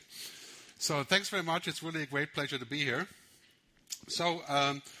So thanks very much. It's really a great pleasure to be here. So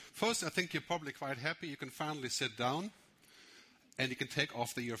first, I think you're probably quite happy. You can finally sit down and you can take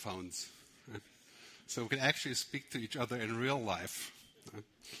off the earphones. So we can actually speak to each other in real life.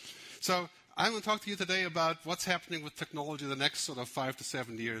 So I'm going to talk to you today about what's happening with technology the next sort of 5 to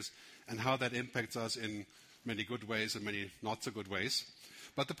 7 years and how that impacts us in many good ways and many not so good ways.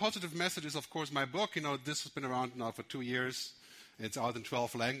 But the positive message is, of course, my book. This has been around now for 2 years. It's out in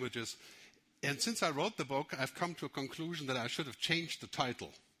 12 languages. And since I wrote the book, I've come to a conclusion that I should have changed the title.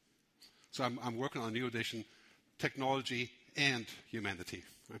 So I'm working on a new edition, Technology and Humanity,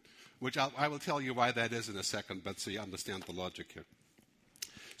 right? Which I will tell you why that is in a second, but so you understand the logic here.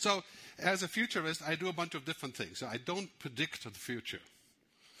 So as a futurist, I do a bunch of different things. So I don't predict the future.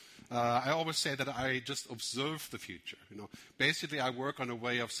 I always say that I just observe the future. Basically, I work on a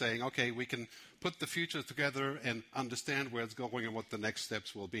way of saying, okay, we can put the future together and understand where it's going and what the next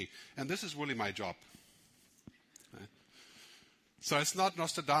steps will be. And this is really my job. So it's not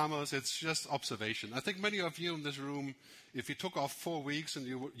Nostradamus, it's just observation. I think many of you in this room, if you took off 4 weeks and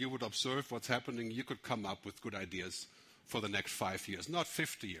you would observe what's happening, you could come up with good ideas for the next 5 years, not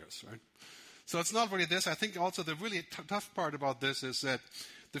 50 years, right? So it's not really this. I think also the really tough part about this is that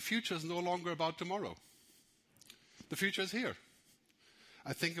the future is no longer about tomorrow. The future is here.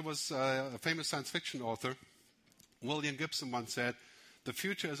 I think it was a famous science fiction author, William Gibson, once said, the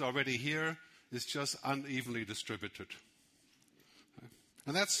future is already here, it's just unevenly distributed.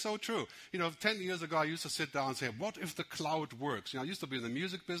 And that's so true. 10 years ago, I used to sit down and say, what if the cloud works? I used to be in the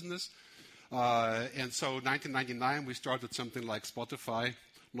music business. And so 1999, we started something like Spotify,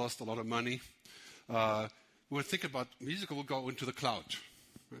 lost a lot of money. We were thinking about music will go into the cloud.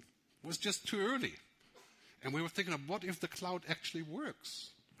 Right? It was just too early. And we were thinking of what if the cloud actually works?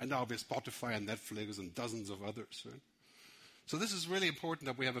 And now we have Spotify and Netflix and dozens of others. Right? So this is really important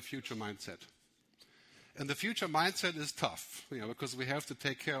that we have a future mindset. And the future mindset is tough, because we have to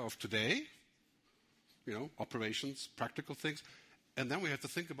take care of today, operations, practical things, and then we have to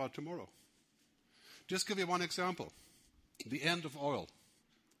think about tomorrow. Just give you one example. The end of oil.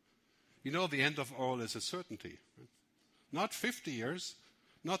 The end of oil is a certainty. Right? Not 50 years,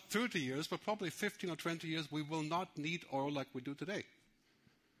 not 30 years, but probably 15 or 20 years, we will not need oil like we do today.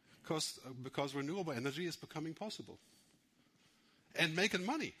 Because renewable energy is becoming possible. And making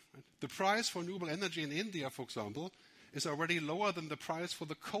money. Right? The price for renewable energy in India, for example, is already lower than the price for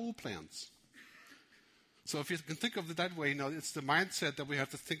the coal plants. So if you can think of it that way, it's the mindset that we have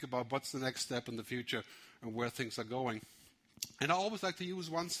to think about what's the next step in the future and where things are going. And I always like to use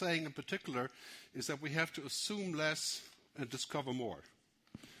one saying in particular, is that we have to assume less and discover more.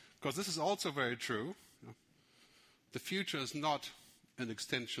 Because this is also very true. The future is not an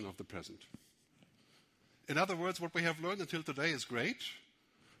extension of the present. In other words, what we have learned until today is great,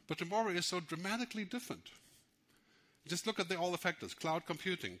 but tomorrow is so dramatically different. Just look at all the factors: cloud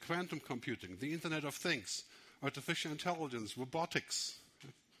computing, quantum computing, the Internet of Things, artificial intelligence, robotics.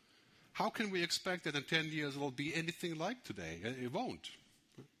 How can we expect that in 10 years it will be anything like today? It won't.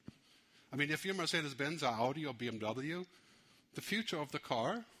 If you're Mercedes-Benz or Audi or BMW, the future of the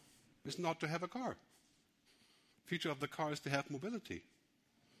car is not to have a car. The future of the car is to have mobility.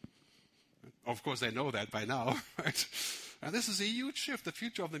 Of course, they know that by now, right? And this is a huge shift. The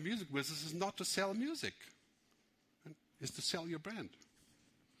future of the music business is not to sell music. It's to sell your brand.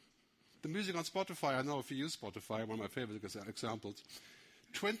 The music on Spotify, I know if you use Spotify, one of my favorite examples,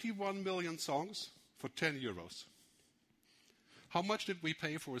 21 million songs for 10 euros. How much did we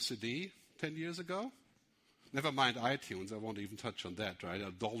pay for a CD 10 years ago? Never mind iTunes, I won't even touch on that, right?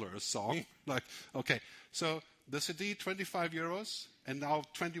 $1 a song. So the CD, 25 euros, and now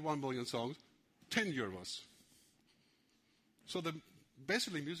 21 million songs, 10 euros. So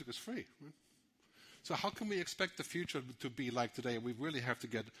basically music is free. Right? So how can we expect the future to be like today? We really have to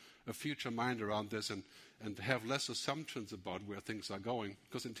get a future mind around this and have less assumptions about where things are going.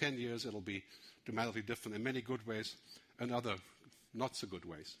 Because in 10 years, it'll be dramatically different in many good ways and other not so good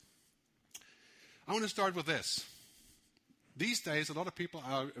ways. I want to start with this. These days, a lot of people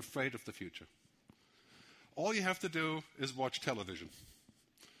are afraid of the future. All you have to do is watch television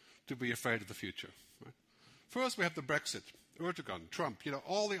to be afraid of the future. Right? First, we have the Brexit, Erdogan, Trump,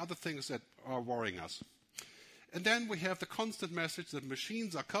 all the other things that are worrying us. And then we have the constant message that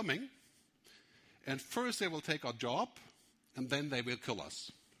machines are coming, and first they will take our job, and then they will kill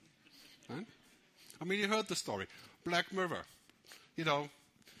us. Right? You heard the story. Black Mirror,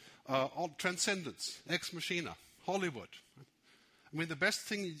 all Transcendence, Ex Machina, Hollywood. The best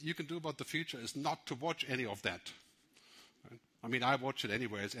thing you can do about the future is not to watch any of that. Right? I watch it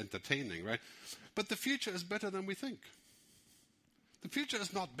anyway. It's entertaining, right? But the future is better than we think. The future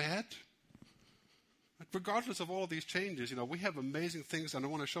is not bad. regardless of all these changes, we have amazing things, and I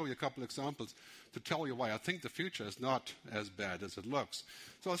want to show you a couple examples to tell you why I think the future is not as bad as it looks.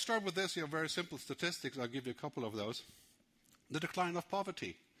 So I'll start with this, very simple statistics. I'll give you a couple of those. The decline of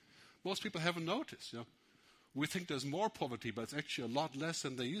poverty. Most people haven't noticed. We think there's more poverty, but it's actually a lot less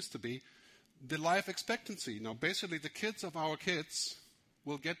than there used to be. The life expectancy. Basically, the kids of our kids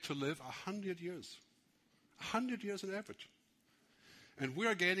will get to live 100 years. 100 years on average. And we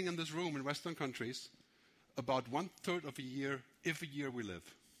are gaining in this room in Western countries about 1/3 of a year every year we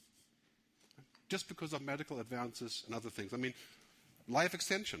live. Just because of medical advances and other things. Life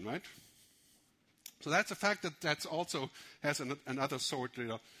extension, right? So that's a fact that also has another sort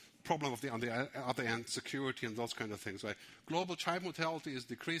of problem on the other end, security and those kind of things, right? Global child mortality is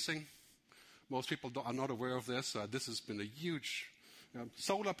decreasing. Most people are not aware of this. This has been a huge...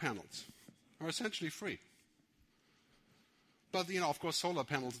 solar panels are essentially free. But, of course, solar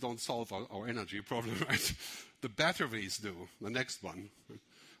panels don't solve our energy problem, right? The batteries do, the next one.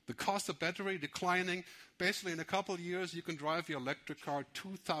 The cost of battery declining. Basically, in a couple of years, you can drive your electric car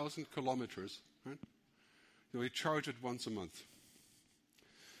 2,000 kilometers, right? You charge it once a month.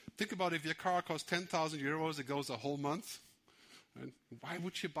 Think about if your car costs 10,000 euros, it goes a whole month. Right? Why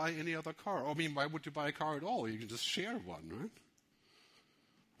would you buy any other car? Why would you buy a car at all? You can just share one,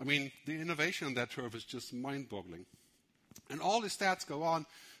 right? The innovation on that turf is just mind-boggling. And all the stats go on.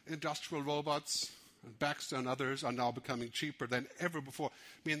 Industrial robots, Baxter and others are now becoming cheaper than ever before.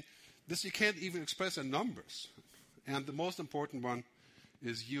 This you can't even express in numbers. And the most important one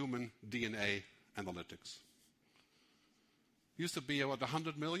is human DNA analytics. Used to be about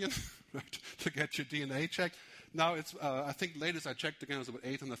 100 million right, to get your DNA checked. Now it's, I think latest I checked again, it was about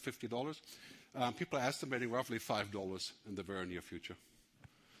 $850. People are estimating roughly $5 in the very near future.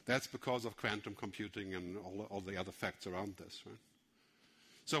 That's because of quantum computing and all the other facts around this. Right?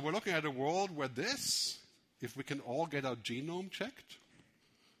 So we're looking at a world where if we can all get our genome checked,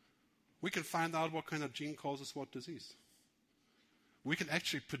 we can find out what kind of gene causes what disease. We can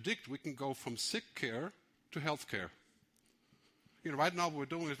actually predict, we can go from sick care to health care. Right now what we're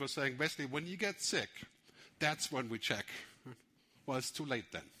doing is we're saying basically when you get sick, that's when we check. Well, it's too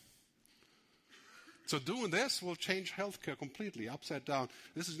late then. So doing this will change healthcare completely, upside down.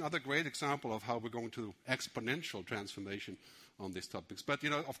 This is another great example of how we're going to exponential transformation on these topics. But,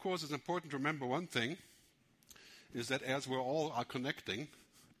 of course, it's important to remember one thing, is that as we're all are connecting,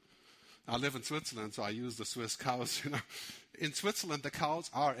 I live in Switzerland, so I use the Swiss cows. In Switzerland, the cows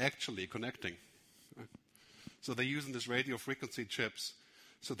are actually connecting. Right? So they're using these radio frequency chips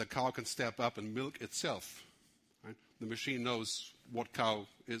so the cow can step up and milk itself. Right? The machine knows what cow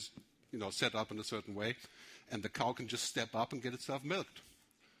is set up in a certain way, and the cow can just step up and get itself milked.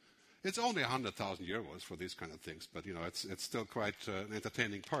 It's only 100,000 euros for these kind of things, but it's still quite an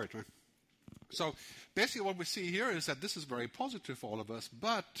entertaining part. Right? So basically what we see here is that this is very positive for all of us,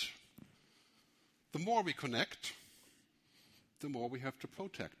 but the more we connect, the more we have to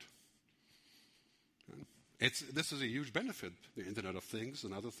protect. This is a huge benefit, the Internet of Things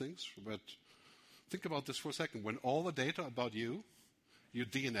and other things, but think about this for a second. When all the data about you, your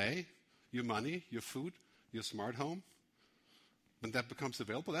DNA, your money, your food, your smart home, when that becomes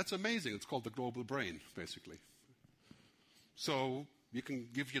available, that's amazing. It's called the global brain, basically. So you can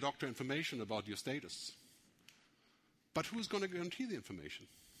give your doctor information about your status. But who's going to guarantee the information?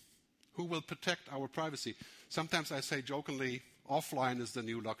 Who will protect our privacy? Sometimes I say jokingly, offline is the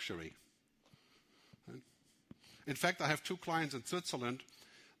new luxury. Right? In fact, I have 2 clients in Switzerland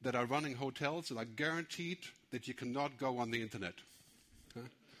that are running hotels that are guaranteed that you cannot go on the internet.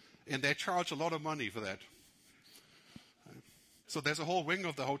 And they charge a lot of money for that. So there's a whole wing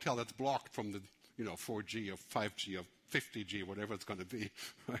of the hotel that's blocked from the 4G or 5G or 50G, whatever it's going to be.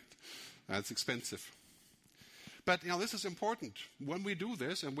 Right? It's expensive. But this is important. When we do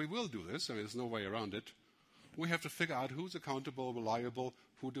this, and we will do this, there's no way around it, we have to figure out who's accountable, reliable,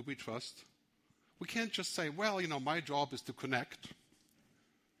 who do we trust. We can't just say, well, my job is to connect,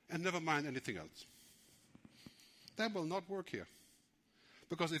 and never mind anything else. That will not work here.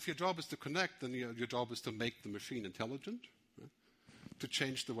 Because if your job is to connect, then your job is to make the machine intelligent, right? To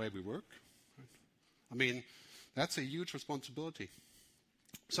change the way we work. Right? That's a huge responsibility.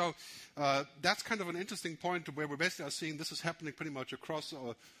 So that's kind of an interesting point where we basically are seeing this is happening pretty much across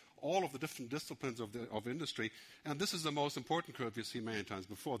all of the different disciplines of industry. And this is the most important curve you see many times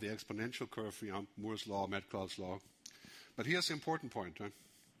before, the exponential curve, Moore's law, Metcalfe's law. But here's the important point. Right?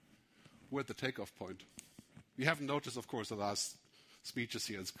 We're at the takeoff point. You haven't noticed, of course, the last speeches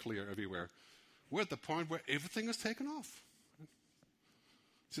here, it's clear everywhere. We're at the point where everything is taken off.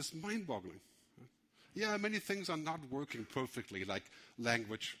 It's just mind-boggling. Yeah, many things are not working perfectly, like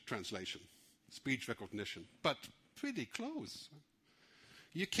language translation. speech recognition, but pretty close.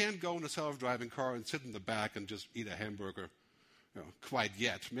 You can't go in a self-driving car and sit in the back and just eat a hamburger, quite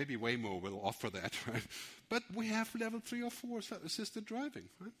yet. Maybe Waymo will offer that, right? But we have level 3 or 4 assisted driving,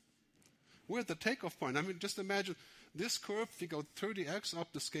 right? We're at the takeoff point. I mean, just imagine this curve, if you go 30x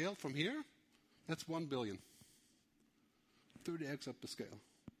up the scale from here, that's 1 billion. 30x up the scale.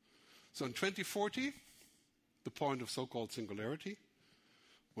 So in 2040, the point of so-called singularity,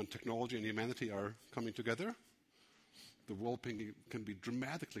 when technology and humanity are coming together, the world can be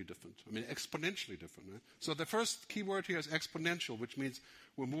dramatically different. I mean, exponentially different. Right? So the first key word here is exponential, which means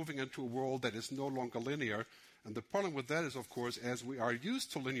we're moving into a world that is no longer linear. And the problem with that is, of course, as we are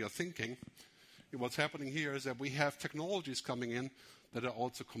used to linear thinking, what's happening here is that we have technologies coming in that are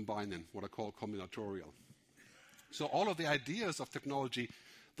also combining, what I call combinatorial. So all of the ideas of technology,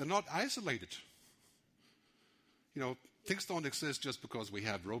 they're not isolated. Things don't exist just because we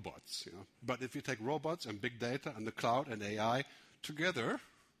have robots. But if you take robots and big data and the cloud and AI together,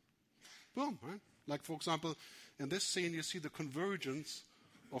 boom, right? Like, for example, in this scene, you see the convergence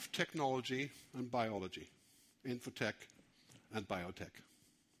of technology and biology, infotech and biotech.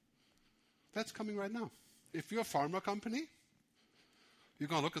 That's coming right now. If you're a pharma company, you're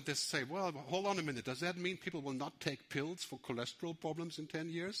going to look at this and say, well, hold on a minute. Does that mean people will not take pills for cholesterol problems in 10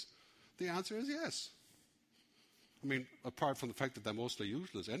 years? The answer is yes. I mean, apart from the fact that they're mostly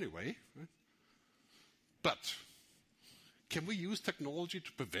useless anyway. Right? But can we use technology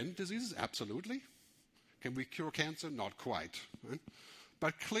to prevent diseases? Absolutely. Can we cure cancer? Not quite. Right?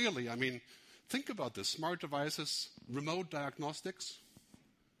 But clearly, I mean, think about this. Smart devices, remote diagnostics.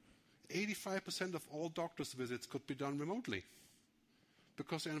 85% of all doctor's visits could be done remotely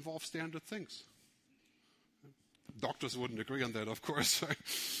because they involve standard things. Doctors wouldn't agree on that, of course. Right?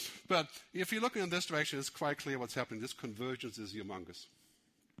 But if you're looking in this direction, it's quite clear what's happening. This convergence is humongous.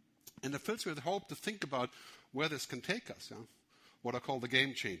 And it fills me with hope to think about where this can take us, what I call the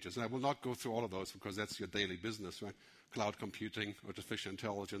game changers. And I will not go through all of those because that's your daily business, right? Cloud computing, artificial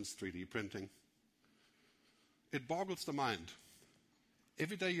intelligence, 3D printing. It boggles the mind.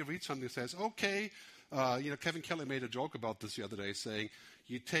 Every day you read something that says, okay, Kevin Kelly made a joke about this the other day, saying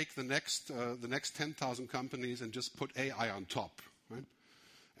you take the next 10,000 companies and just put AI on top, right?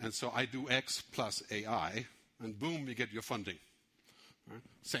 And so I do X plus AI, and boom, you get your funding. Right?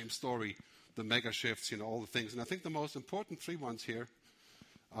 Same story, the mega shifts, all the things. And I think the most important 3 ones here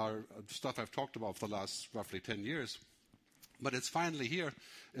are stuff I've talked about for the last roughly 10 years. But it's finally here,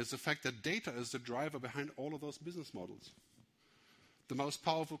 is the fact that data is the driver behind all of those business models. The most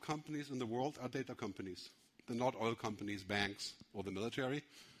powerful companies in the world are data companies. They're not oil companies, banks, or the military.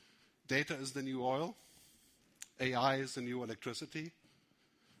 Data is the new oil. AI is the new electricity.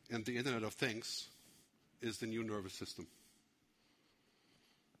 And the Internet of Things is the new nervous system.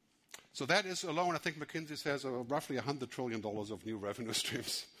 So that is alone, I think McKinsey says, roughly $100 trillion of new revenue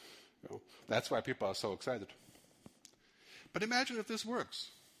streams. That's why people are so excited. But imagine if this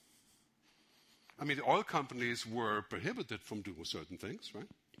works. I mean, the oil companies were prohibited from doing certain things, right?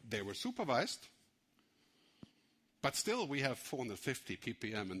 They were supervised. But still, we have 450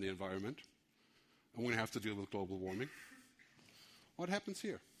 ppm in the environment. And we have to deal with global warming. What happens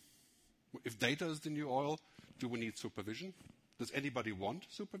here? If data is the new oil, do we need supervision? Does anybody want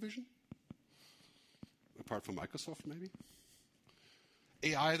supervision? Apart from Microsoft, maybe?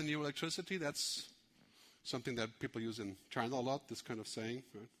 AI, the new electricity, that's something that people use in China a lot, this kind of saying.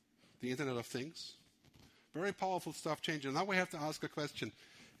 Right? The Internet of Things. Very powerful stuff changing. Now we have to ask a question.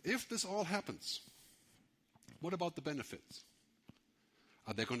 If this all happens, what about the benefits?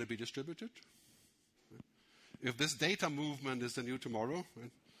 Are they going to be distributed? Right? If this data movement is the new tomorrow,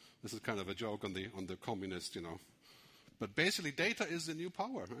 right? This is kind of a joke on the communist, But basically, data is the new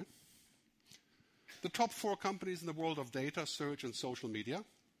power, right? The top 4 companies in the world of data, search, and social media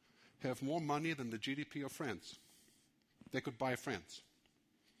have more money than the GDP of France. They could buy France.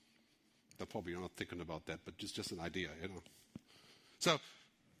 They're probably not thinking about that, but just an idea, So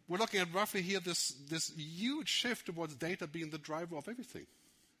we're looking at roughly here this huge shift towards data being the driver of everything.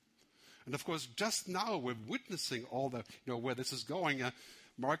 And of course, just now we're witnessing all the, where this is going.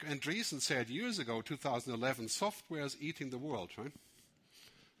 Mark Andreessen said years ago, 2011, software is eating the world, right?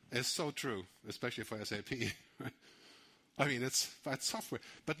 It's so true, especially for SAP. Right? I mean, it's software.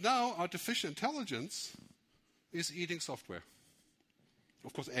 But now artificial intelligence is eating software.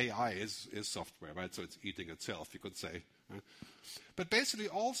 Of course, AI is software, right? So it's eating itself, you could say. Right? But basically,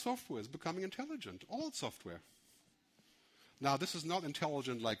 all software is becoming intelligent. All software. Now, this is not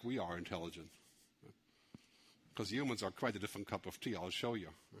intelligent like we are intelligent. Because humans are quite a different cup of tea, I'll show you.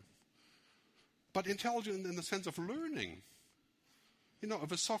 But intelligent in the sense of learning.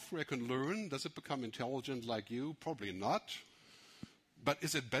 if a software can learn, does it become intelligent like you? Probably not. But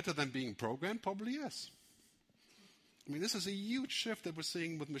is it better than being programmed? Probably yes. I mean, this is a huge shift that we're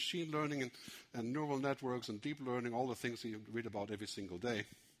seeing with machine learning and neural networks and deep learning, all the things that you read about every single day.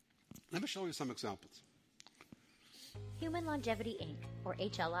 Let me show you some examples. Human Longevity Inc., or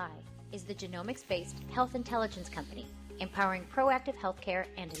HLI, is the genomics-based health intelligence company, empowering proactive healthcare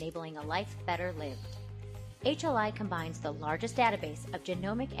and enabling a life better lived. HLI combines the largest database of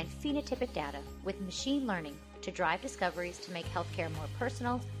genomic and phenotypic data with machine learning to drive discoveries to make healthcare more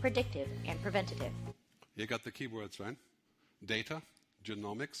personal, predictive, and preventative. You got the keywords, right? Data,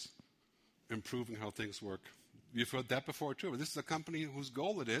 genomics, improving how things work. You've heard that before, too. This is a company whose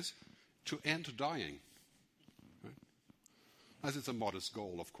goal it is to end dying. Right? As it's a modest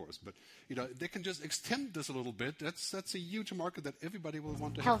goal, of course. But, they can just extend this a little bit. That's a huge market that everybody will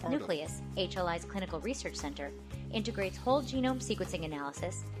want to have part Health Nucleus, HLI's clinical research center, integrates whole genome sequencing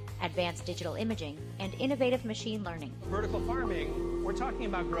analysis, advanced digital imaging, and innovative machine learning. Vertical farming, we're talking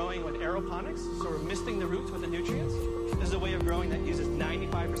about growing with aeroponics, so we're misting the roots with the nutrients. This is a way of growing that uses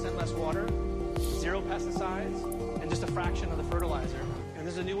 95% less water, 0 pesticides, and just a fraction of the fertilizer. And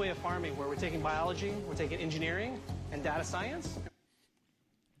this is a new way of farming where we're taking biology, we're taking engineering, and data science.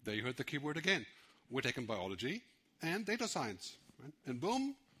 There you heard the keyword again. We're taking biology and data science. Right? And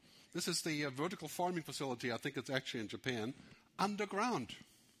boom, this is the vertical farming facility, I think it's actually in Japan, underground.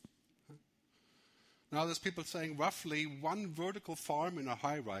 Now there's people saying roughly one vertical farm in a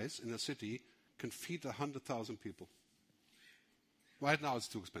high-rise in a city can feed 100,000 people. Right now it's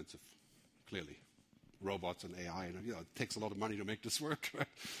too expensive, clearly. Robots and AI, it takes a lot of money to make this work. Right?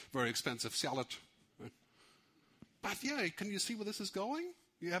 Very expensive, sell it. Right? But can you see where this is going?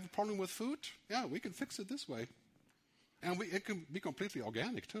 You have a problem with food? Yeah, we can fix it this way. And it can be completely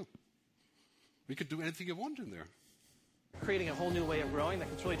organic too. We can do anything you want in there. Creating a whole new way of growing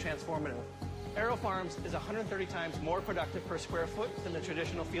that's really transformative. AeroFarms is 130 times more productive per square foot than the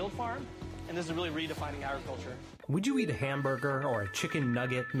traditional field farm, and this is really redefining agriculture. Would you eat a hamburger or a chicken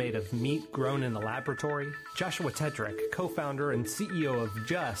nugget made of meat grown in a laboratory? Joshua Tetrick, co-founder and CEO of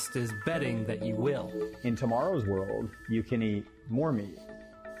Just, is betting that you will. In tomorrow's world, you can eat more meat,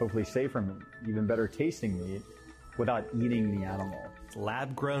 hopefully safer meat, even better tasting meat, without eating the animal.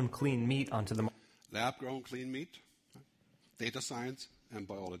 Lab-grown clean meat onto the market. Lab-grown clean meat, data science, and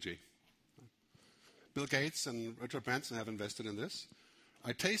biology. Bill Gates and Richard Branson have invested in this.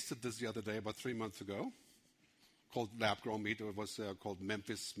 I tasted this the other day, about 3 months ago, called lab-grown meat. It was called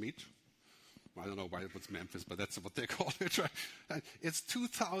Memphis meat. I don't know why it was Memphis, but that's what they call it. Right? It's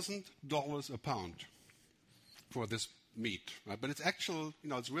 $2,000 a pound for this meat. Right? But it's actual,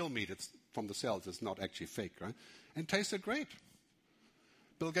 it's real meat. It's from the cells. It's not actually fake. Right? And tasted great.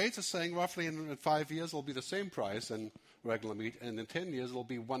 Bill Gates is saying roughly in 5 years it'll be the same price than regular meat, and in 10 years it'll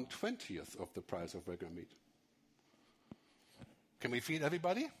be 1/20th of the price of regular meat. Can we feed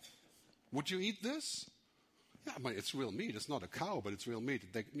everybody? Would you eat this? Yeah, it's real meat. It's not a cow, but it's real meat.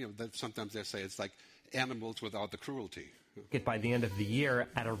 Sometimes they say it's like animals without the cruelty. Get by the end of the year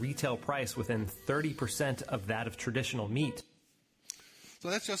at a retail price within 30% of that of traditional meat.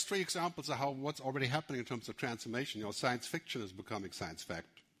 So that's just 3 examples of what's already happening in terms of transformation. Science fiction is becoming science fact.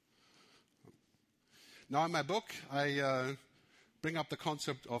 Now in my book, I bring up the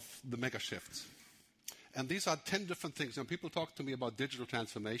concept of the mega shifts. And these are 10 different things. People talk to me about digital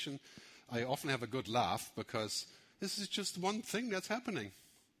transformation. I often have a good laugh because this is just one thing that's happening.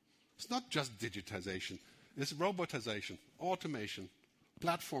 It's not just digitization. It's robotization, automation,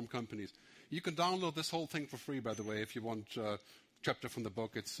 platform companies. You can download this whole thing for free, by the way, if you want a chapter from the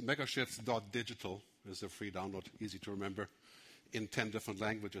book. It's megashifts.digital. It's a free download, easy to remember, in 10 different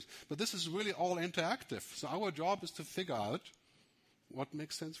languages. But this is really all interactive. So our job is to figure out what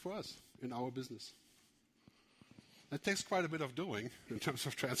makes sense for us in our business. It takes quite a bit of doing in terms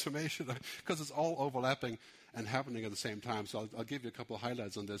of transformation because it's all overlapping and happening at the same time. So I'll give you a couple of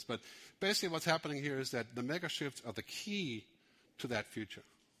highlights on this. But basically what's happening here is that the mega shifts are the key to that future.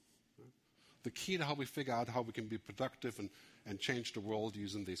 The key to how we figure out how we can be productive and change the world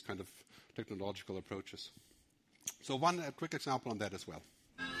using these kind of technological approaches. So a quick example on that as well.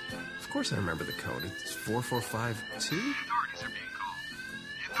 Of course I remember the code. It's 4452?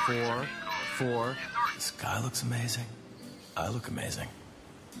 4. This guy looks amazing. I look amazing.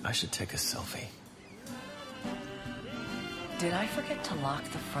 I should take a selfie. Did I forget to lock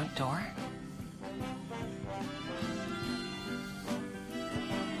the front door?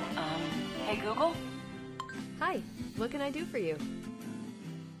 Hey Google? Hi, what can I do for you?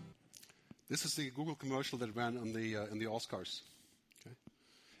 This is the Google commercial that ran in the Oscars. Okay?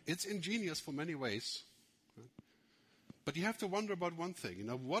 It's ingenious for many ways. But you have to wonder about one thing.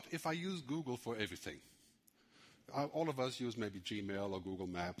 What if I use Google for everything? All of us use maybe Gmail or Google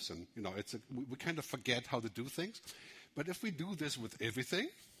Maps, and we kind of forget how to do things. But if we do this with everything,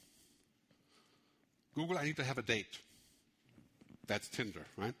 Google, I need to have a date. That's Tinder,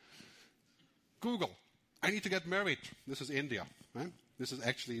 right? Google, I need to get married. This is India, right? This is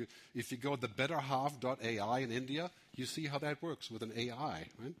actually, if you go to the betterhalf.ai in India, you see how that works with an AI,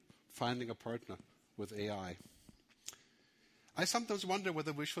 right? Finding a partner with AI. I sometimes wonder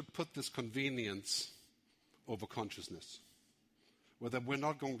whether we should put this convenience over consciousness, whether we're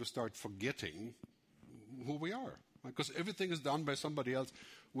not going to start forgetting who we are, because everything is done by somebody else.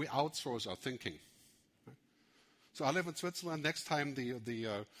 We outsource our thinking. Right? So I live in Switzerland. Next time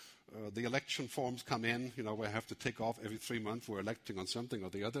the election forms come in, we have to take off every 3 months. We're electing on something or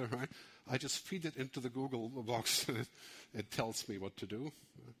the other, right? I just feed it into the Google box. It tells me what to do,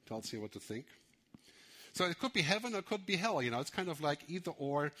 tells me what to think. So it could be heaven or it could be hell. It's kind of like either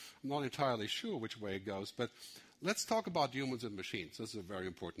or. I'm not entirely sure which way it goes. But let's talk about humans and machines. This is a very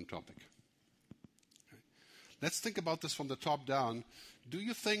important topic. Okay. Let's think about this from the top down. Do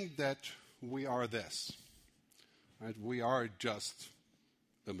you think that we are this? Right? We are just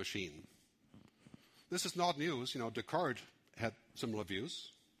a machine. This is not news. Descartes had similar views.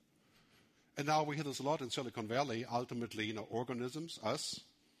 And now we hear this a lot in Silicon Valley. Ultimately, organisms, us,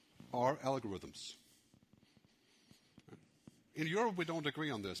 are algorithms. In Europe, we don't agree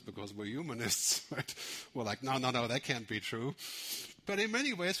on this because we're humanists. Right? We're like, no, that can't be true. But in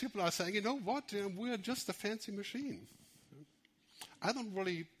many ways, people are saying, you know what, we're just a fancy machine. I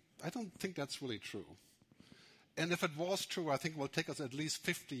don't think that's really true. And if it was true, I think it will take us at least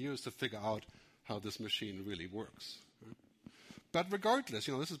 50 years to figure out how this machine really works. Right? But regardless,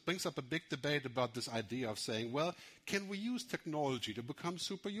 this brings up a big debate about this idea of saying, well, can we use technology to become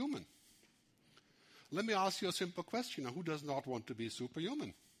superhuman? Let me ask you a simple question. Who does not want to be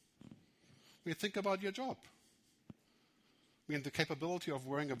superhuman? Think about your job. The capability of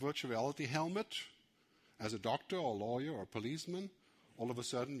wearing a virtual reality helmet as a doctor or lawyer or policeman, all of a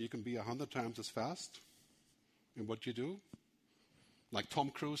sudden you can be 100 times as fast in what you do. Like Tom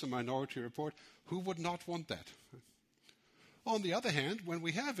Cruise in Minority Report. Who would not want that? On the other hand, when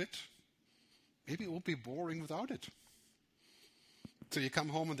we have it, maybe it will be boring without it. So you come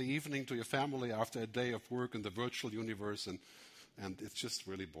home in the evening to your family after a day of work in the virtual universe, and it's just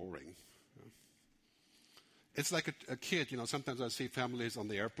really boring. It's like a kid. Sometimes I see families on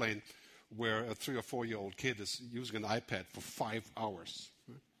the airplane where a 3 or 4 year old kid is using an iPad for 5 hours,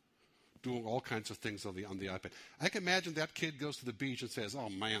 right? Doing all kinds of things on the iPad. I can imagine that kid goes to the beach and says, "Oh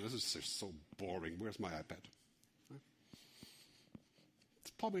man, this is just so boring. Where's my iPad?"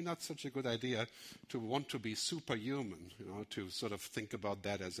 Probably not such a good idea to want to be superhuman, to sort of think about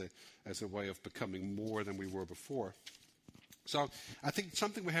that as a way of becoming more than we were before. So I think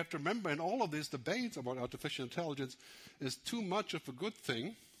something we have to remember in all of these debates about artificial intelligence is too much of a good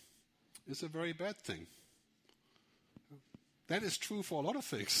thing is a very bad thing. That is true for a lot of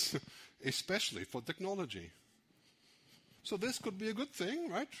things, especially for technology. So this could be a good thing,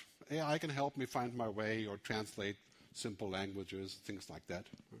 right? AI can help me find my way or translate simple languages, things like that.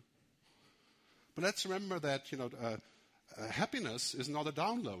 But let's remember that happiness is not a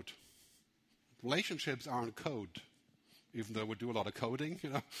download. Relationships aren't code, even though we do a lot of coding.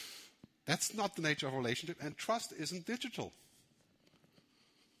 That's not the nature of a relationship. And trust isn't digital.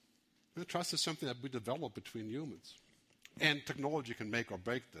 Trust is something that we develop between humans. And technology can make or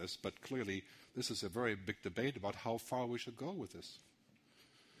break this, but clearly this is a very big debate about how far we should go with this.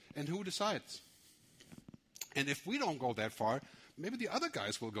 And who decides? And if we don't go that far, maybe the other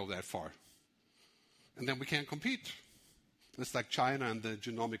guys will go that far. And then we can't compete. It's like China and the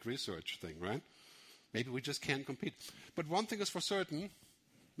genomic research thing, right? Maybe we just can't compete. But one thing is for certain,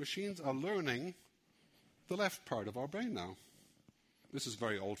 machines are learning the left part of our brain now. This is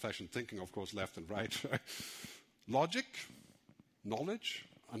very old-fashioned thinking, of course, left and right. Logic, knowledge,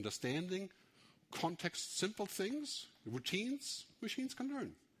 understanding, context, simple things, routines, machines can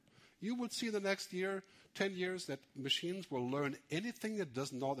learn. You will see the next 10 years, that machines will learn anything that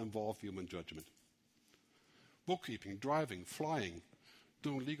does not involve human judgment. Bookkeeping, driving, flying,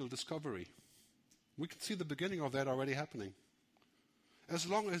 doing legal discovery. We can see the beginning of that already happening. As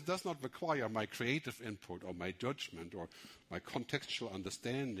long as it does not require my creative input or my judgment or my contextual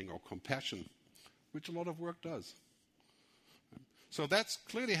understanding or compassion, which a lot of work does. So that's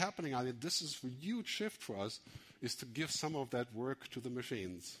clearly happening. I mean, this is a huge shift for us, is to give some of that work to the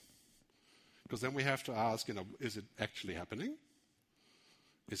machines. Because then we have to ask, is it actually happening?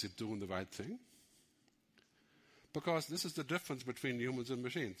 Is it doing the right thing? Because this is the difference between humans and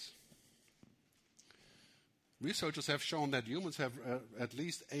machines. researchers have shown that humans have at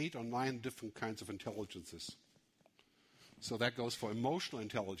least 8 or 9 different kinds of intelligences. So that goes for emotional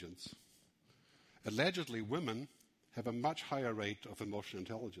intelligence. Allegedly, women have a much higher rate of emotional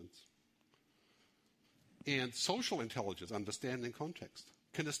intelligence. And social intelligence, understanding context.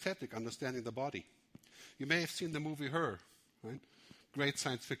 Kinesthetic, understanding the body. You may have seen the movie Her, right? Great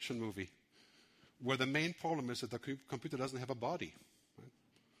science fiction movie, where the main problem is that the computer doesn't have a body. Right?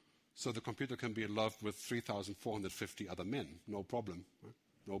 So the computer can be in love with 3,450 other men, no problem. Right?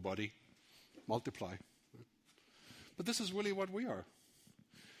 No body, multiply. Right? But this is really what we are.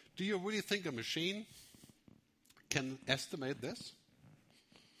 Do you really think a machine can estimate this?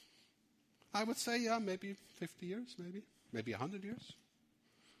 I would say, yeah, maybe 50 years, maybe 100 years.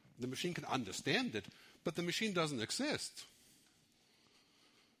 The machine can understand it, but the machine doesn't exist.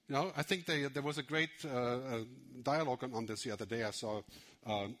 You know, I think there was a great dialogue on this the other day I saw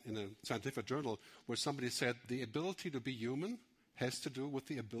in a scientific journal where somebody said the ability to be human has to do with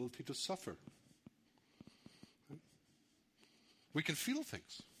the ability to suffer. We can feel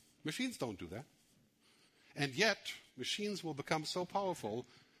things. Machines don't do that. And yet, machines will become so powerful,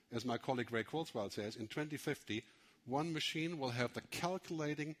 as my colleague Ray Kurzweil says, in 2050, one machine will have the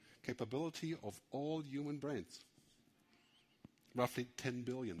calculating capability of all human brains. Roughly 10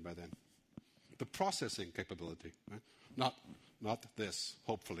 billion by then. The processing capability, right? Not this,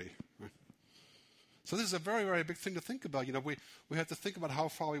 hopefully. Right? So this is a very, very big thing to think about. You know, we have to think about how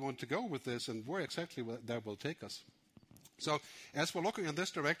far we want to go with this and where exactly that will take us. So as we're looking in this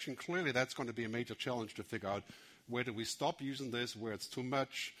direction, clearly that's going to be a major challenge to figure out where do we stop using this, where it's too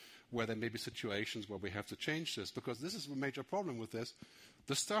much, where there may be situations where we have to change this, because this is a major problem with this.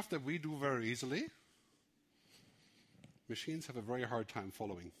 The stuff that we do very easily, machines have a very hard time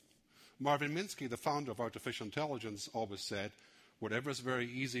following. Marvin Minsky, the founder of artificial intelligence, always said, whatever is very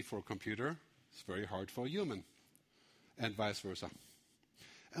easy for a computer is very hard for a human, and vice versa.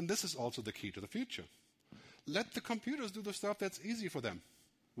 And this is also the key to the future. Let the computers do the stuff that's easy for them,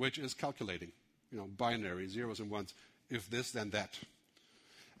 which is calculating, binary, zeros and ones, if this, then that.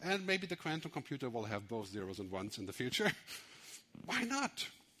 And maybe the quantum computer will have both zeros and ones in the future. Why not?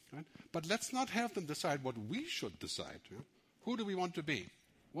 Right? But let's not have them decide what we should decide. Who do we want to be?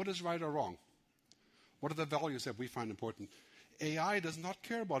 What is right or wrong? What are the values that we find important? AI does not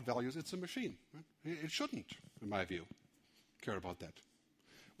care about values. It's a machine. Right? It shouldn't, in my view, care about that.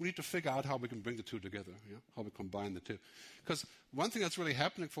 We need to figure out how we can bring the two together, how we combine the two. Because one thing that's really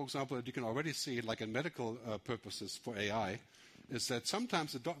happening, for example, that you can already see, like in medical purposes for AI, is that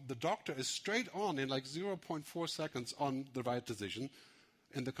sometimes the doctor is straight on in like 0.4 seconds on the right decision,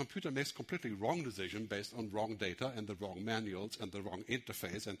 and the computer makes completely wrong decision based on wrong data and the wrong manuals and the wrong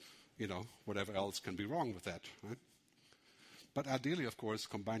interface and, whatever else can be wrong with that. Right? But ideally, of course,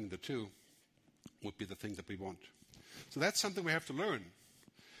 combining the two would be the thing that we want. So that's something we have to learn.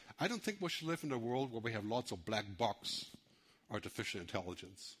 I don't think we should live in a world where we have lots of black box artificial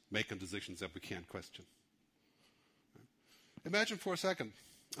intelligence making decisions that we can't question. Imagine for a second,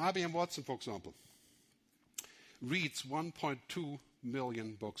 IBM Watson, for example, reads 1.2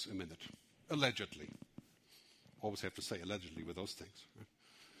 million books a minute, allegedly. Always have to say allegedly with those things. Right?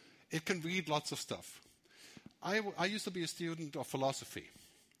 It can read lots of stuff. I used to be a student of philosophy.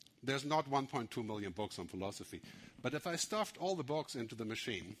 There's not 1.2 million books on philosophy. But if I stuffed all the books into the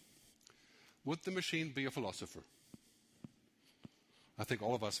machine, would the machine be a philosopher? I think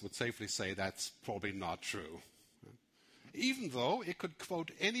all of us would safely say that's probably not true. Even though it could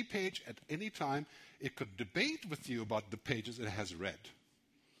quote any page at any time, it could debate with you about the pages it has read,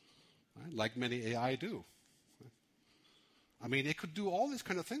 right? Like many AI do. I mean, it could do all these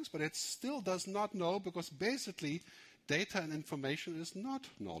kind of things, but it still does not know, because basically data and information is not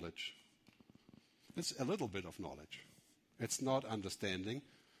knowledge. It's a little bit of knowledge. It's not understanding.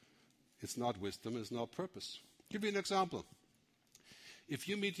 It's not wisdom. It's not purpose. I'll give you an example. If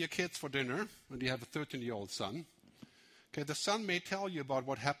you meet your kids for dinner and you have a 13-year-old son, okay, the son may tell you about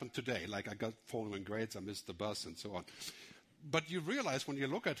what happened today, like I got falling grades, I missed the bus, and so on. But you realize when you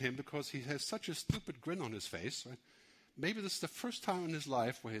look at him, because he has such a stupid grin on his face, right, maybe this is the first time in his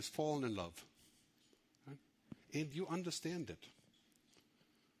life where he's fallen in love. Right? And you understand it.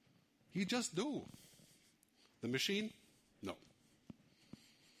 You just do. The machine? No.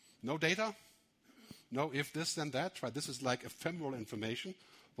 No data? No if this, then that. Right? This is like ephemeral information,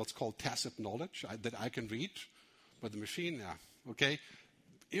 what's called tacit knowledge that I can read. But the machine, yeah, okay.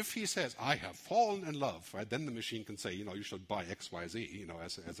 If he says, I have fallen in love, right, then the machine can say, you should buy X, Y, Z,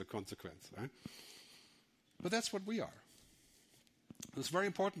 as a consequence, right? But that's what we are. It's very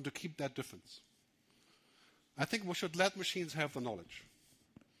important to keep that difference. I think we should let machines have the knowledge.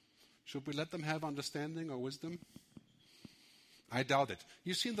 Should we let them have understanding or wisdom? I doubt it.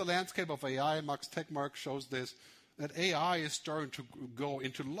 You've seen the landscape of AI. Max Tegmark shows this, that AI is starting to go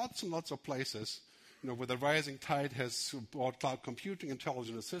into lots and lots of places. Where the rising tide has brought cloud computing,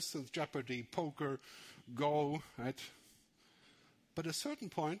 intelligent assistants, Jeopardy, poker, Go, right? But at a certain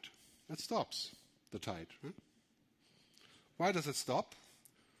point, it stops, the tide. Right? Why does it stop?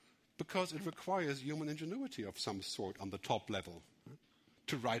 Because it requires human ingenuity of some sort on the top level, right?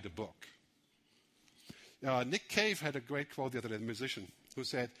 To write a book. Nick Cave had a great quote the other day, a musician, who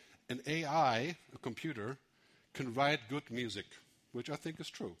said, an AI, a computer, can write good music, which I think is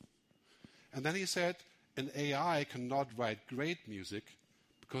true. And then he said, an AI cannot write great music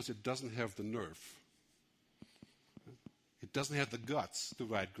because it doesn't have the nerve. It doesn't have the guts to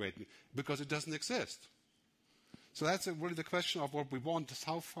write great music because it doesn't exist. So that's really the question of what we want, is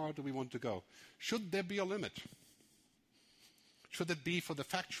how far do we want to go? Should there be a limit? Should it be for the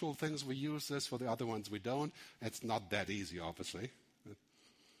factual things we use this, for the other ones we don't? It's not that easy, obviously.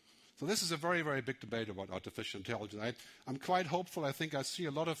 So this is a very, very big debate about artificial intelligence. I'm quite hopeful. I think I see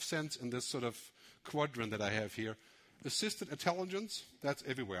a lot of sense in this sort of quadrant that I have here. Assisted intelligence, that's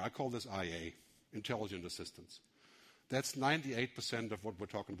everywhere. I call this IA, intelligent assistance. That's 98% of what we're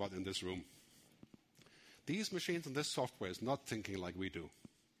talking about in this room. These machines and this software is not thinking like we do.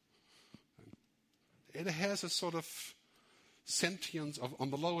 It has a sort of sentience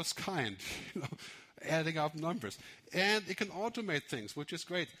on the lowest kind, adding up numbers. And it can automate things, which is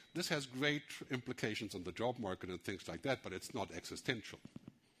great. This has great implications on the job market and things like that, but it's not existential.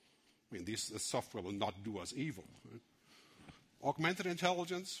 I mean, this software will not do us evil. Right? Augmented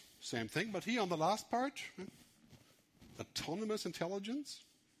intelligence, same thing. But here on the last part, autonomous intelligence,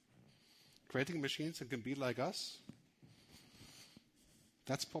 creating machines that can be like us,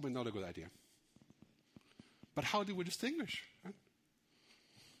 that's probably not a good idea. But how do we distinguish? Right?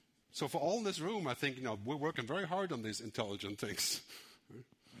 So for all in this room, I think we're working very hard on these intelligent things. Right?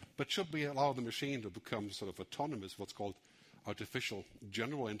 But should we allow the machine to become sort of autonomous, what's called artificial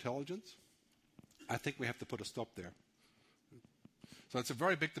general intelligence? I think we have to put a stop there. So it's a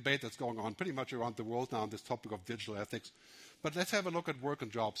very big debate that's going on pretty much around the world now on this topic of digital ethics. But let's have a look at work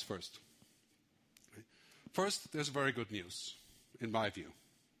and jobs first. First, there's very good news, in my view.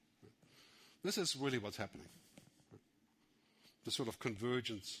 This is really what's happening. The sort of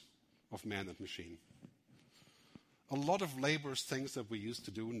convergence of man and machine. A lot of labor's things that we used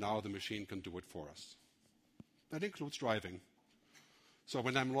to do, now the machine can do it for us. That includes driving. So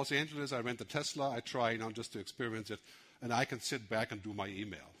when I'm in Los Angeles, I rent a Tesla. I try just to experience it. And I can sit back and do my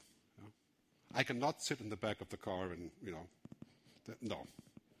email. I cannot sit in the back of the car and, no.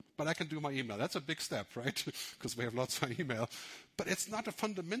 But I can do my email. That's a big step, right? Because we have lots of email. But it's not a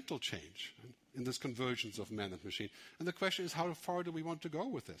fundamental change in this convergence of man and machine. And the question is, how far do we want to go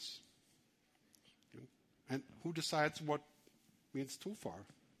with this? And who decides what means too far?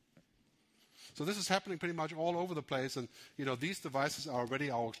 So this is happening pretty much all over the place. And, these devices are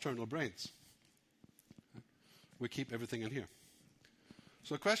already our external brains. We keep everything in here.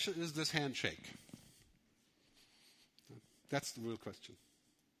 So the question is this handshake. That's the real question.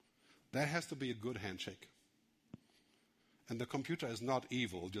 That has to be a good handshake. And the computer is not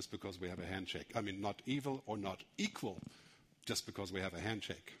evil just because we have a handshake. I mean, not evil or not equal just because we have a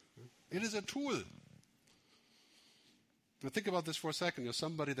handshake. It is a tool. Now think about this for a second. You're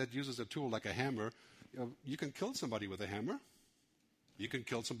somebody that uses a tool like a hammer. You can kill somebody with a hammer. You can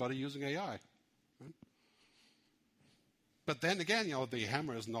kill somebody using AI. Right? But then again, the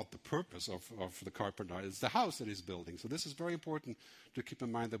hammer is not the purpose of the carpenter. It's the house that he's building. So this is very important to keep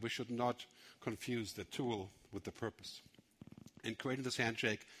in mind that we should not confuse the tool with the purpose. And creating this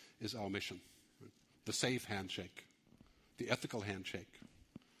handshake is our mission. Right? The safe handshake. The ethical handshake.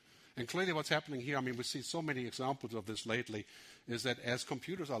 And clearly what's happening here, we see so many examples of this lately, is that as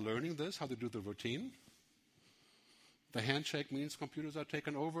computers are learning this, how to do the routine, the handshake means computers are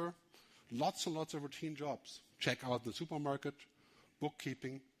taking over lots and lots of routine jobs. Check out the supermarket,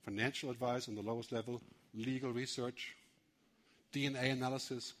 bookkeeping, financial advice on the lowest level, legal research, DNA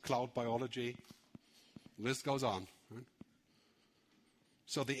analysis, cloud biology. The list goes on. Right?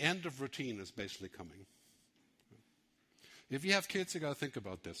 So the end of routine is basically coming. If you have kids, you've got to think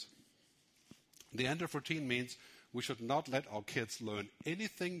about this. The end of routine means we should not let our kids learn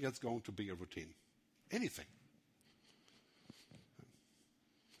anything that's going to be a routine. Anything.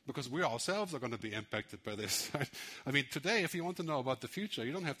 Because we ourselves are going to be impacted by this. Right? Today, if you want to know about the future,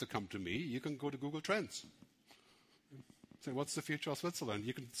 you don't have to come to me. You can go to Google Trends. Say, what's the future of Switzerland?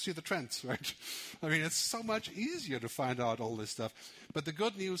 You can see the trends, right? It's so much easier to find out all this stuff. But the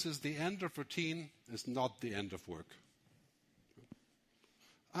good news is the end of routine is not the end of work.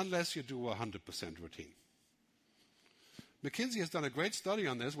 unless you do 100% routine. McKinsey has done a great study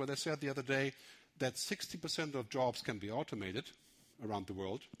on this where they said the other day that 60% of jobs can be automated around the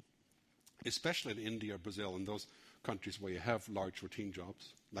world, especially in India, Brazil, and those countries where you have large routine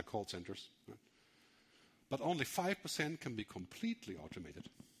jobs, like call centers. Right? But only 5% can be completely automated.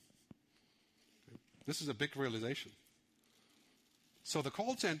 Okay? This is a big realization. So the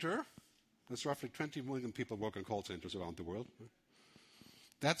call center, there's roughly 20 million people work in call centers around the world. Right?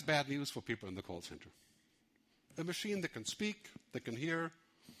 That's bad news for people in the call center. A machine that can speak, that can hear,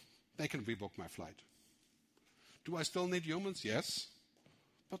 they can rebook my flight. Do I still need humans? Yes,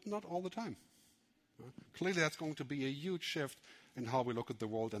 but not all the time. Clearly, that's going to be a huge shift in how we look at the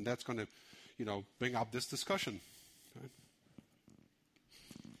world, and that's going to, bring up this discussion. Right?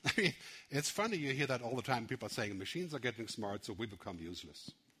 I mean, it's funny you hear that all the time. People are saying machines are getting smart, so we become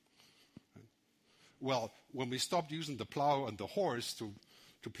useless. Right? Well, when we stopped using the plow and the horse to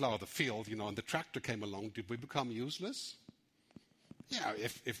plow the field, and the tractor came along, did we become useless? Yeah,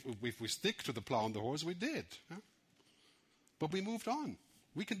 if we stick to the plow and the horse, we did. Huh? But we moved on.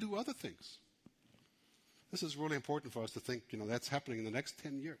 We can do other things. This is really important for us to think, that's happening in the next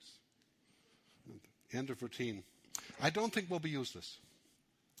 10 years. End of routine. I don't think we'll be useless.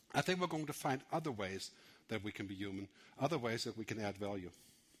 I think we're going to find other ways that we can be human, other ways that we can add value.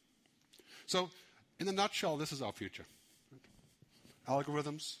 So, in a nutshell, this is our future.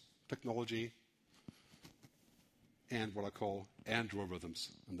 Algorithms, technology, and what I call androrhythms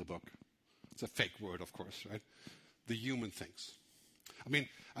in the book. It's a fake word, of course, right? The human things. I mean,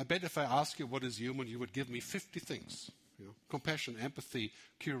 I bet if I ask you what is human, you would give me 50 things. Compassion, empathy,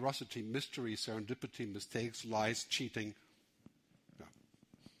 curiosity, mystery, serendipity, mistakes, lies, cheating. Yeah.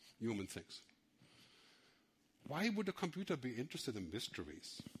 Human things. Why would a computer be interested in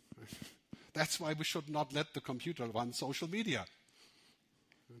mysteries? That's why we should not let the computer run social media.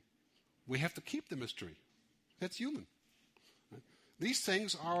 We have to keep the mystery. That's human. These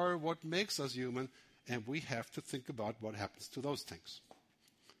things are what makes us human, and we have to think about what happens to those things.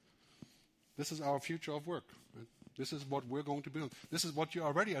 This is our future of work. Right? This is what we're going to build. This is what you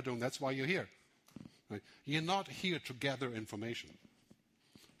already are doing. That's why you're here. Right? You're not here to gather information.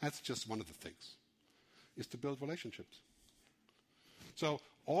 That's just one of the things, is to build relationships. So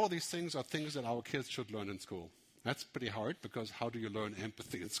all of these things are things that our kids should learn in school. That's pretty hard, because how do you learn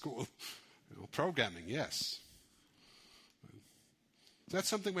empathy in school? Programming, yes. That's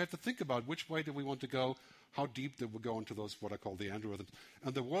something we have to think about. Which way do we want to go? How deep do we go into those, what I call the androrhythms?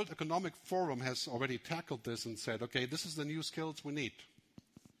 And the World Economic Forum has already tackled this and said, okay, this is the new skills we need.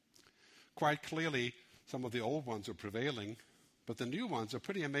 Quite clearly, some of the old ones are prevailing, but the new ones are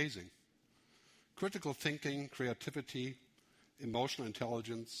pretty amazing. Critical thinking, creativity, emotional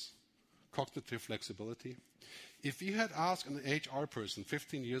intelligence, cognitive flexibility. If you had asked an HR person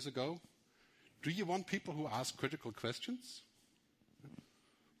 15 years ago, do you want people who ask critical questions?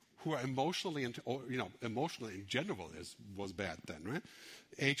 Who are emotionally, emotional in general was bad then, right?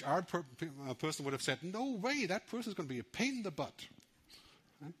 HR person would have said, no way, that person is going to be a pain in the butt.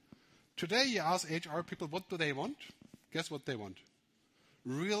 Right? Today you ask HR people, what do they want? Guess what they want?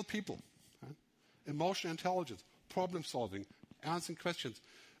 Real people. Right? Emotional intelligence, problem solving, answering questions.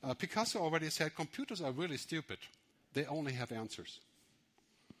 Picasso already said computers are really stupid. They only have answers.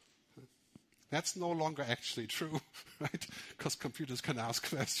 That's no longer actually true, right? Because computers can ask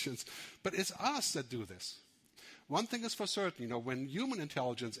questions. But it's us that do this. One thing is for certain, when human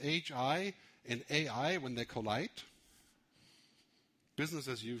intelligence, HI and AI, when they collide, business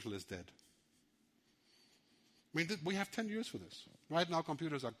as usual is dead. I mean, we have 10 years for this. Right now,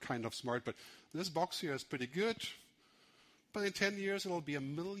 computers are kind of smart, but this box here is pretty good. But in 10 years, it'll be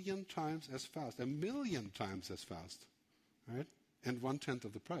 1,000,000 times as fast. 1,000,000 times as fast, right? And 1/10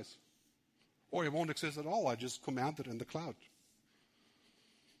 of the price. Or it won't exist at all. I just command it in the cloud.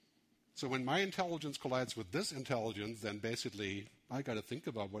 So when my intelligence collides with this intelligence, then basically I got to think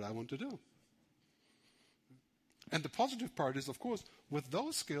about what I want to do. And the positive part is, of course, with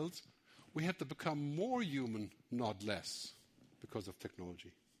those skills, we have to become more human, not less, because of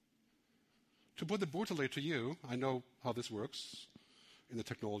technology. To put it brutally to you, I know how this works in the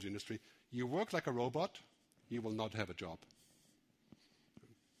technology industry. You work like a robot, you will not have a job.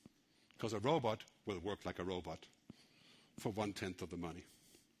 Because a robot will work like a robot for 1/10 of the money.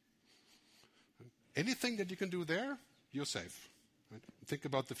 Anything that you can do there, you're safe. Right? Think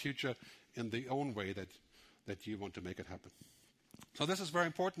about the future in the own way that you want to make it happen. So this is very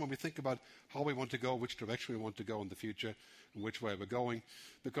important when we think about how we want to go, which direction we want to go in the future, and which way we're going,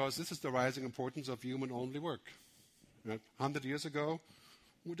 because this is the rising importance of human-only work. Right? 100 years ago,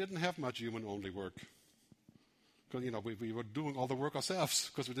 we didn't have much human-only work. Because, we were doing all the work ourselves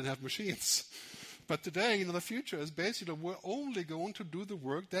because we didn't have machines. But today, the future is basically we're only going to do the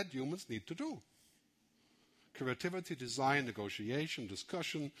work that humans need to do. Creativity, design, negotiation,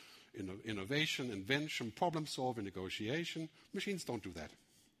 discussion, innovation, invention, problem-solving, negotiation. Machines don't do that.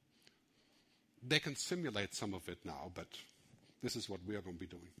 They can simulate some of it now, but this is what we are going to be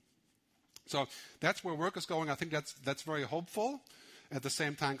doing. So that's where work is going. I think that's very hopeful. At the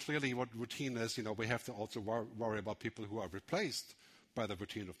same time, clearly what routine is, we have to also worry about people who are replaced by the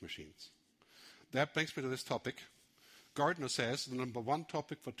routine of machines. That brings me to this topic. Gardner says the number one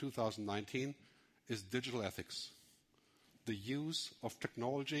topic for 2019 is digital ethics, the use of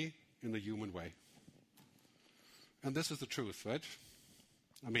technology in a human way. And this is the truth, right?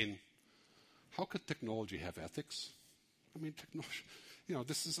 How could technology have ethics? Technology,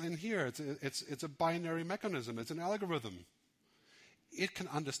 this is in here. It's a binary mechanism. It's an algorithm. It can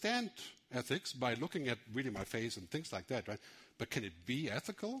understand ethics by looking at reading my face and things like that, right? But can it be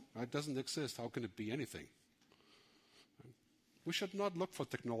ethical? It doesn't exist. How can it be anything? We should not look for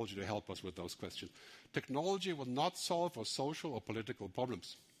technology to help us with those questions. Technology will not solve our social or political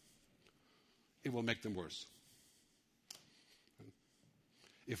problems. It will make them worse.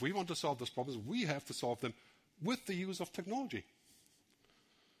 If we want to solve those problems, we have to solve them with the use of technology.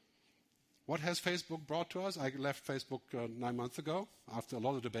 What has Facebook brought to us? I left Facebook 9 months ago after a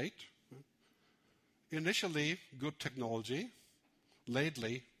lot of debate. Initially, good technology.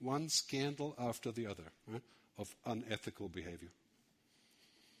 Lately, one scandal after the other of unethical behavior.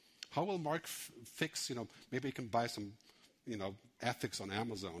 How will Mark fix, maybe he can buy some, ethics on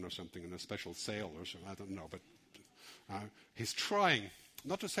Amazon or something in a special sale or something. I don't know, but he's trying.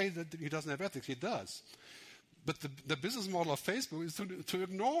 Not to say that he doesn't have ethics, he does. But the business model of Facebook is to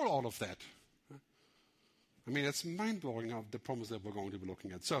ignore all of that. It's mind-blowing of the problems that we're going to be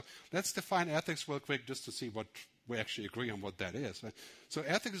looking at. So let's define ethics real quick just to see what we actually agree on what that is. Right? So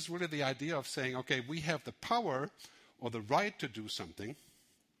ethics is really the idea of saying, okay, we have the power or the right to do something,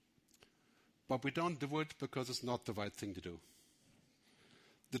 but we don't do it because it's not the right thing to do.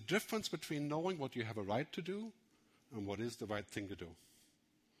 The difference between knowing what you have a right to do and what is the right thing to do.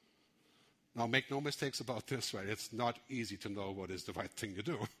 Now, make no mistakes about this, right? It's not easy to know what is the right thing to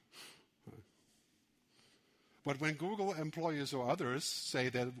do. But when Google employees or others say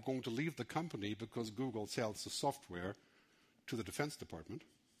they're going to leave the company because Google sells the software to the Defense Department,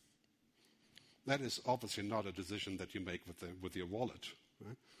 that is obviously not a decision that you make with your wallet.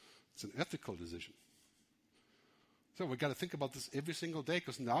 Right? It's an ethical decision. So we've got to think about this every single day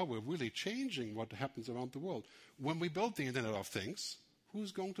because now we're really changing what happens around the world. When we build the Internet of Things,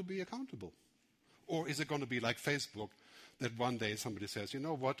 who's going to be accountable? Or is it going to be like Facebook, that one day somebody says, you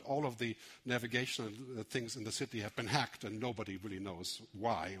know what, all of the navigational things in the city have been hacked and nobody really knows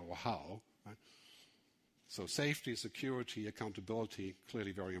why or how. Right? So safety, security, accountability,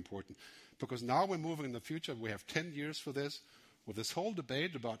 clearly very important. Because now we're moving in the future, we have 10 years for this, with this whole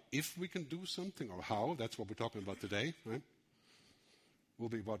debate about if we can do something or how, that's what we're talking about today, right? Will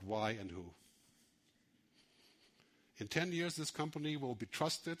be about why and who. In 10 years, this company will be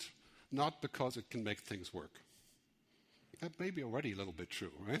trusted, not because it can make things work. That may be already a little bit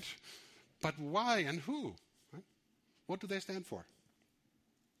true, right? But why and who? Right? What do they stand for?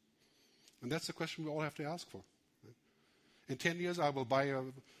 And that's the question we all have to ask for. Right? In 10 years, I will buy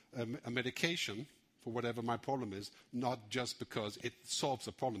a medication for whatever my problem is, not just because it solves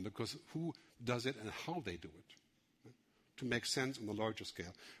a problem, because who does it and how they do it. Right? To make sense on the larger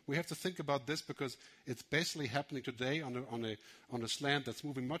scale. We have to think about this because it's basically happening today on a slant that's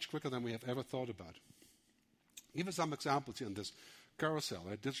moving much quicker than we have ever thought about. Give us some examples here in this carousel.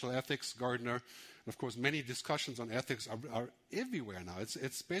 Right? Digital ethics, Gardner, and of course many discussions on ethics are everywhere now.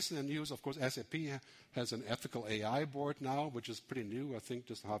 It's basically in the news. Of course, SAP has an ethical AI board now, which is pretty new, I think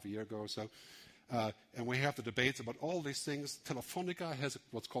just half a year ago or so. And we have the debates about all these things. Telefonica has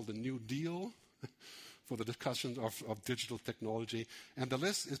what's called the New Deal for the discussion of digital technology. And the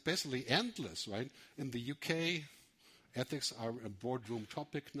list is basically endless, right? In the UK, ethics are a boardroom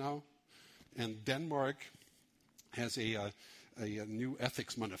topic now. And Denmark has a new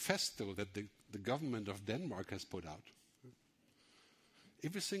ethics manifesto that the government of Denmark has put out.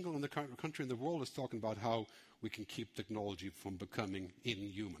 Every single country in the world is talking about how we can keep technology from becoming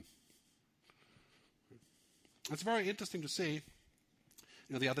inhuman. It's very interesting to see.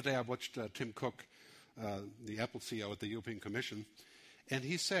 The other day I watched Tim Cook, the Apple CEO at the European Commission, and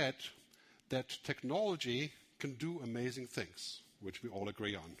he said that technology can do amazing things, which we all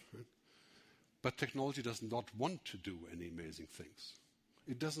agree on. Right? But technology does not want to do any amazing things.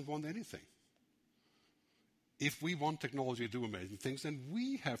 It doesn't want anything. If we want technology to do amazing things, then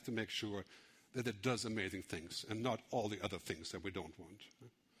we have to make sure that it does amazing things and not all the other things that we don't want.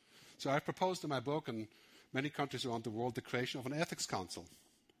 So I've proposed in my book in many countries around the world the creation of an ethics council,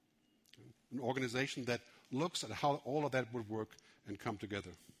 an organization that looks at how all of that would work and come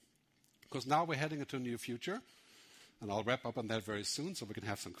together. Because now we're heading into a new future, and I'll wrap up on that very soon so we can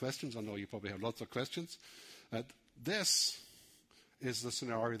have some questions. I know you probably have lots of questions. This is the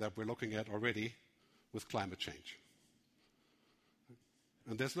scenario that we're looking at already with climate change.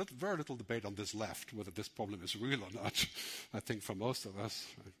 And there's very little debate on this left whether this problem is real or not, I think, for most of us.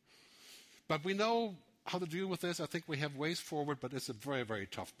 But we know how to deal with this. I think we have ways forward, but it's a very, very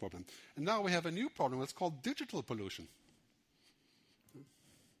tough problem. And now we have a new problem. It's called digital pollution.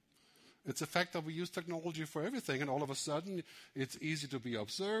 It's the fact that we use technology for everything, and all of a sudden it's easy to be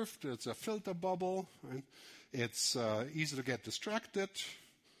observed. It's a filter bubble. Right? It's easy to get distracted.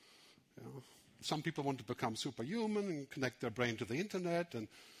 Some people want to become superhuman and connect their brain to the internet, and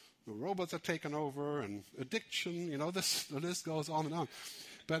the robots are taken over, and addiction, the list goes on and on.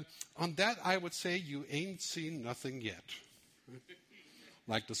 But on that, I would say you ain't seen nothing yet. Right?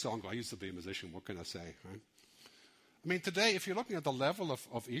 Like the song, I used to be a musician, what can I say? Right? I mean, today, if you're looking at the level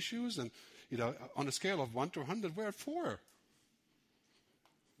of issues, and on a scale of 1 to 100, we're at 4.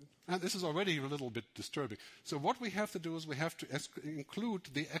 And this is already a little bit disturbing. So what we have to do is we have to include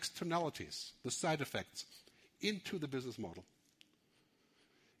the externalities, the side effects, into the business model.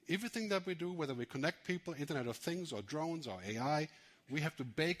 Everything that we do, whether we connect people, Internet of Things, or drones, or AI, we have to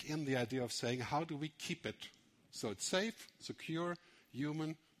bake in the idea of saying, how do we keep it so it's safe, secure,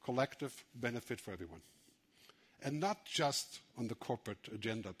 human, collective benefit for everyone? And not just on the corporate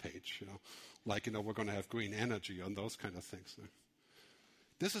agenda page, like, we're going to have green energy and those kind of things.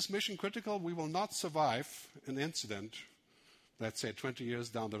 This is mission critical. We will not survive an incident, let's say 20 years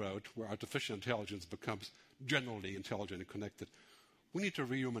down the road, where artificial intelligence becomes generally intelligent and connected. We need to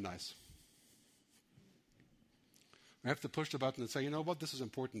rehumanize. We have to push the button and say, you know what, this is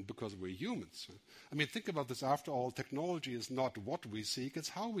important because we're humans. I mean, think about this. After all, technology is not what we seek, it's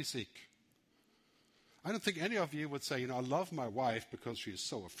how we seek. I don't think any of you would say, I love my wife because she is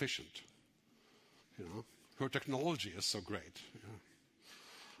so efficient. Her technology is so great.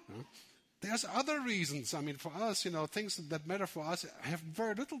 There's other reasons. I mean, for us, things that matter for us have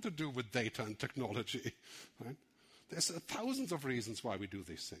very little to do with data and technology. Right? There's thousands of reasons why we do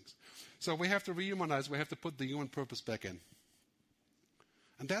these things. So we have to rehumanize. We have to put the human purpose back in.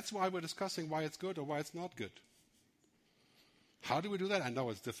 And that's why we're discussing why it's good or why it's not good. How do we do that? I know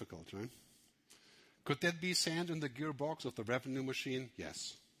it's difficult, right? Could that be sand in the gearbox of the revenue machine?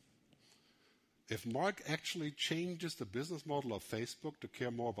 Yes. If Mark actually changes the business model of Facebook to care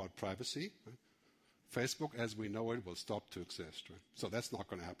more about privacy, right, Facebook as we know it will stop to exist. Right? So that's not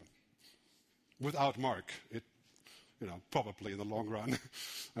going to happen. Without Mark, it, probably in the long run.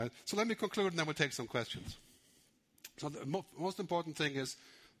 Right? So let me conclude and then we'll take some questions. So the most important thing is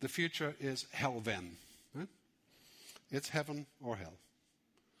the future is hell-then. Right? It's heaven or hell.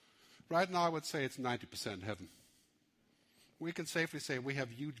 Right now I would say it's 90% heaven. We can safely say we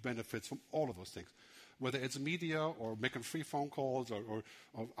have huge benefits from all of those things. Whether it's media or making free phone calls or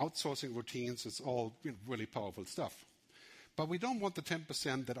outsourcing routines, it's all really powerful stuff. But we don't want the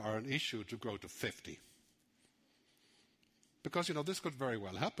 10% that are an issue to grow to 50. Because, this could very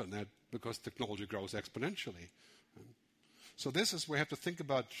well happen because technology grows exponentially. So this is, we have to think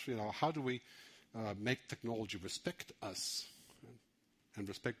about, how do we make technology respect us and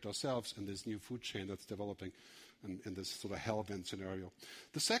respect ourselves in this new food chain that's developing in this sort of hell-bent scenario.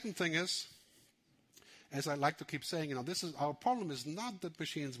 The second thing is, as I like to keep saying, our problem is not that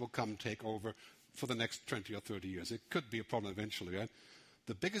machines will come take over for the next 20 or 30 years. It could be a problem eventually, right?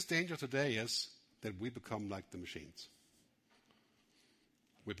 The biggest danger today is that we become like the machines.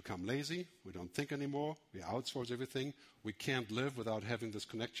 We become lazy. We don't think anymore. We outsource everything. We can't live without having this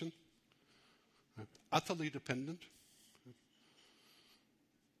connection. Right? Utterly dependent.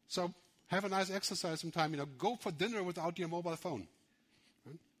 So have a nice exercise sometime. Go for dinner without your mobile phone.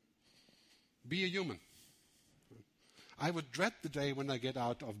 Right? Be a human. Right? I would dread the day when I get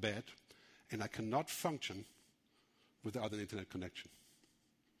out of bed and I cannot function without an internet connection.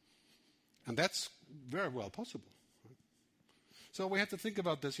 And that's very well possible. Right? So we have to think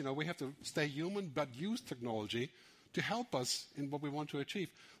about this. We have to stay human but use technology to help us in what we want to achieve.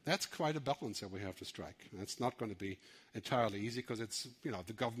 That's quite a balance that we have to strike. And it's not going to be entirely easy because it's,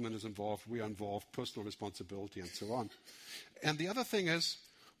 the government is involved, we are involved, personal responsibility, and so on. And the other thing is,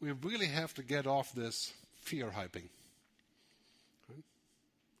 we really have to get off this fear hyping. Right?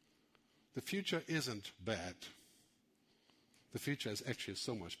 The future isn't bad. The future is actually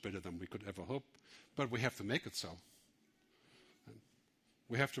so much better than we could ever hope, but we have to make it so.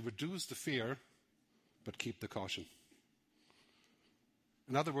 We have to reduce the fear, but keep the caution.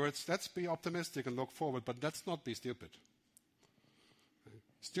 In other words, let's be optimistic and look forward, but let's not be stupid.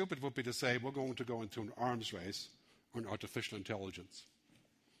 Stupid would be to say we're going to go into an arms race on artificial intelligence.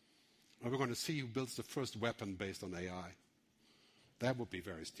 And we're going to see who builds the first weapon based on AI. That would be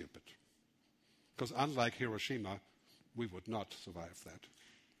very stupid. Because unlike Hiroshima, we would not survive that.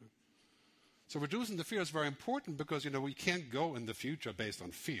 So reducing the fear is very important because, we can't go in the future based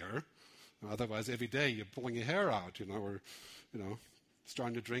on fear. Otherwise, every day you're pulling your hair out, or,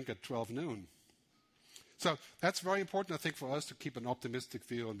 starting to drink at 12 noon. So that's very important, I think, for us to keep an optimistic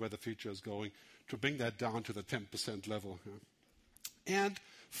view on where the future is going, to bring that down to the 10% level. And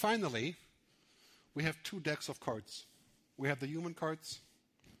finally, we have two decks of cards. We have the human cards,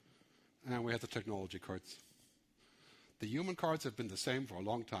 and we have the technology cards. The human cards have been the same for a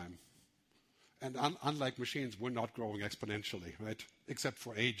long time. And unlike machines, we're not growing exponentially, right? Except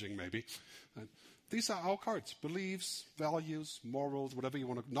for aging, maybe. These are our cards: beliefs, values, morals, whatever you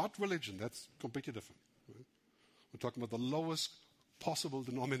want to. Not religion. That's completely different. Right? We're talking about the lowest possible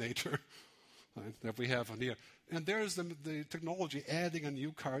denominator, right, that we have on here. And there is the technology adding a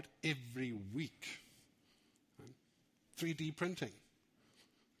new card every week. Right? 3D printing,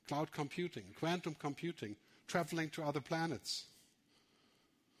 cloud computing, quantum computing, traveling to other planets.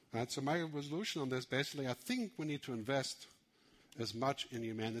 Right, so my resolution on this, basically, I think we need to invest as much in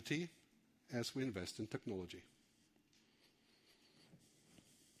humanity as we invest in technology.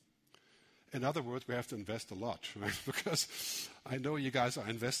 In other words, we have to invest a lot, right? Because I know you guys are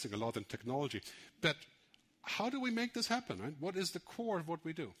investing a lot in technology. But how do we make this happen, right? What is the core of what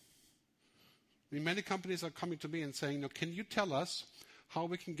we do? I mean, many companies are coming to me and saying, can you tell us how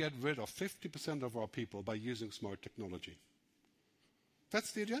we can get rid of 50% of our people by using smart technology?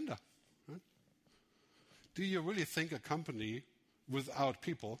 That's the agenda. Right? Do you really think a company without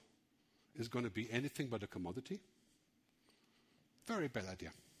people is going to be anything but a commodity? Very bad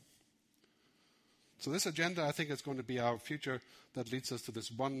idea. So this agenda, I think, is going to be our future that leads us to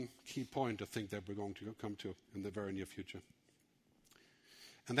this one key point, I think, that we're going to come to in the very near future.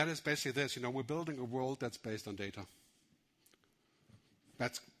 And that is basically this. We're building a world that's based on data.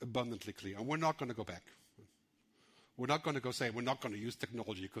 That's abundantly clear. And we're not going to go back. We're not going to go say we're not going to use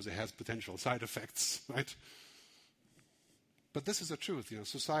technology because it has potential side effects, right? But this is the truth.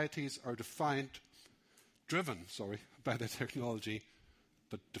 Societies are driven by the technology,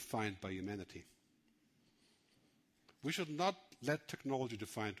 but defined by humanity. We should not let technology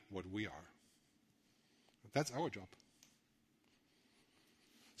define what we are. That's our job.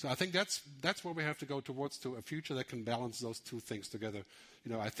 So I think that's where we have to go towards, to a future that can balance those two things together.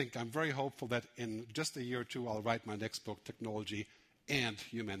 I think I'm very hopeful that in just a year or two, I'll write my next book, Technology and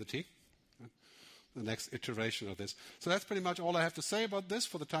Humanity, the next iteration of this. So that's pretty much all I have to say about this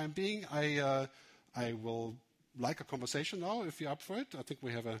for the time being. I will like a conversation now, if you're up for it. I think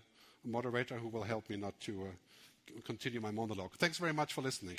we have a moderator who will help me not to continue my monologue. Thanks very much for listening.